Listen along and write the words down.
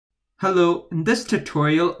Hello, in this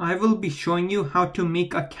tutorial I will be showing you how to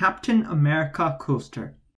make a Captain America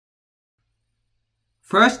coaster.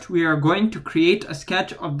 First, we are going to create a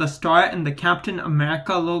sketch of the star and the Captain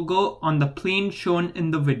America logo on the plane shown in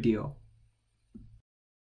the video.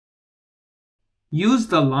 Use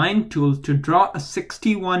the line tool to draw a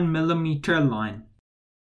 61mm line.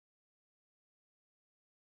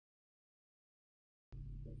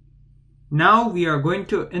 Now we are going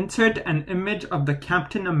to insert an image of the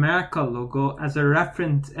Captain America logo as a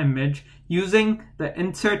reference image using the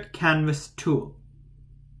Insert Canvas tool.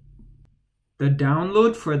 The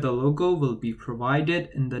download for the logo will be provided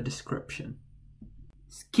in the description.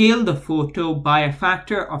 Scale the photo by a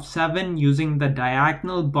factor of 7 using the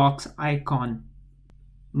diagonal box icon.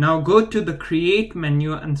 Now go to the Create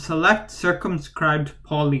menu and select Circumscribed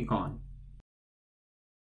Polygon.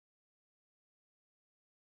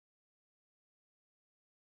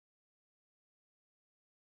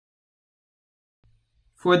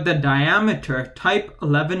 For the diameter, type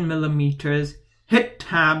 11mm, hit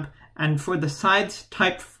Tab, and for the sides,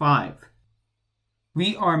 type 5.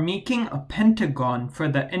 We are making a pentagon for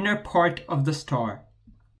the inner part of the star.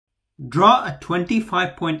 Draw a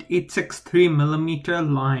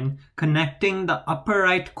 25.863mm line connecting the upper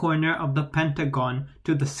right corner of the pentagon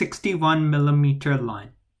to the 61mm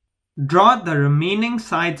line. Draw the remaining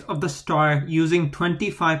sides of the star using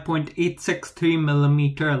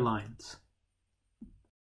 25.863mm lines.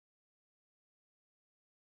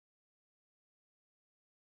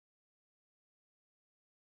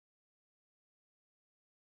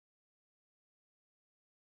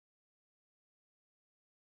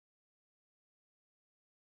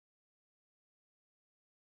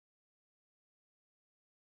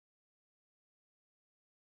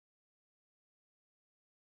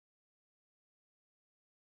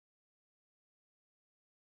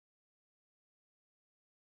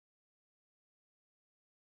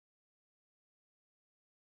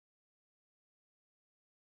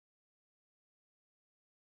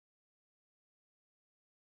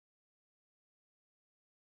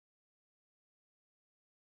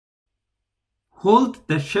 Hold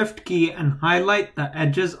the Shift key and highlight the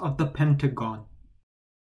edges of the pentagon.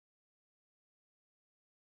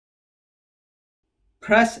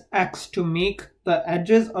 Press X to make the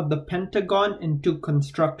edges of the pentagon into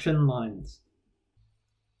construction lines.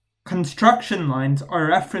 Construction lines are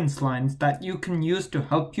reference lines that you can use to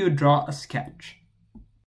help you draw a sketch.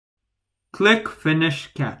 Click Finish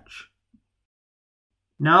Sketch.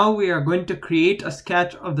 Now we are going to create a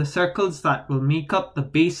sketch of the circles that will make up the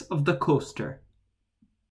base of the coaster.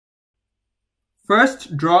 First,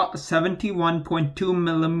 draw a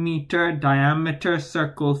 71.2mm diameter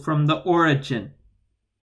circle from the origin.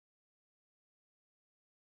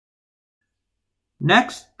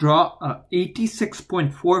 Next, draw a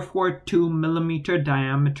 86.442mm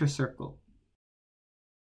diameter circle.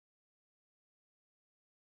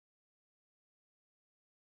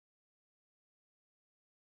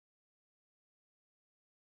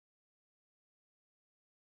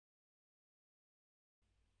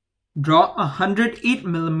 Draw a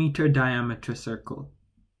 108mm diameter circle.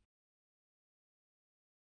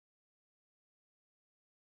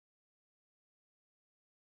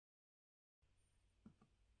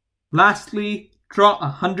 Lastly, draw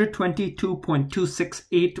a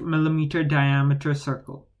 122.268mm diameter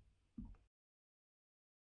circle.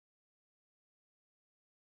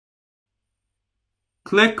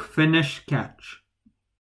 Click Finish Sketch.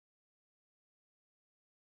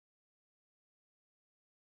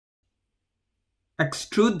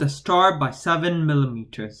 Extrude the star by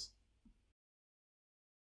 7mm.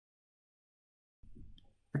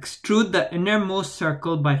 Extrude the innermost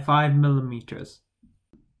circle by 5mm.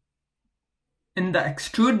 In the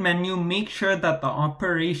Extrude menu, make sure that the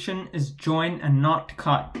operation is join and not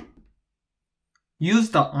cut.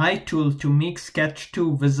 Use the Eye tool to make Sketch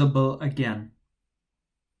 2 visible again.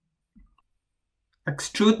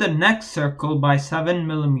 Extrude the next circle by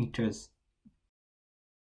 7mm.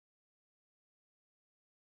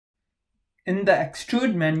 In the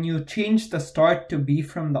Extrude menu, change the start to be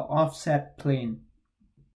from the offset plane.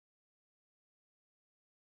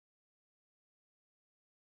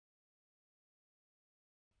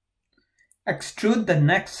 Extrude the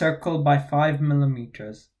next circle by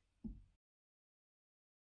 5mm.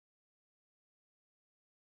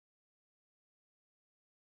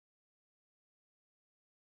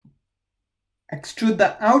 Extrude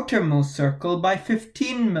the outermost circle by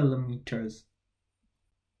 15mm.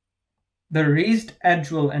 The raised edge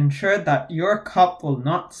will ensure that your cup will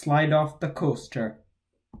not slide off the coaster.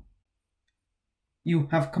 You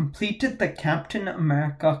have completed the Captain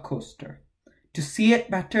America coaster. To see it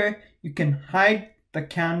better, you can hide the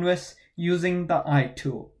canvas using the eye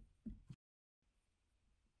tool.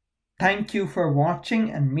 Thank you for watching,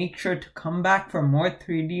 and make sure to come back for more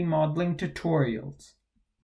 3D modeling tutorials.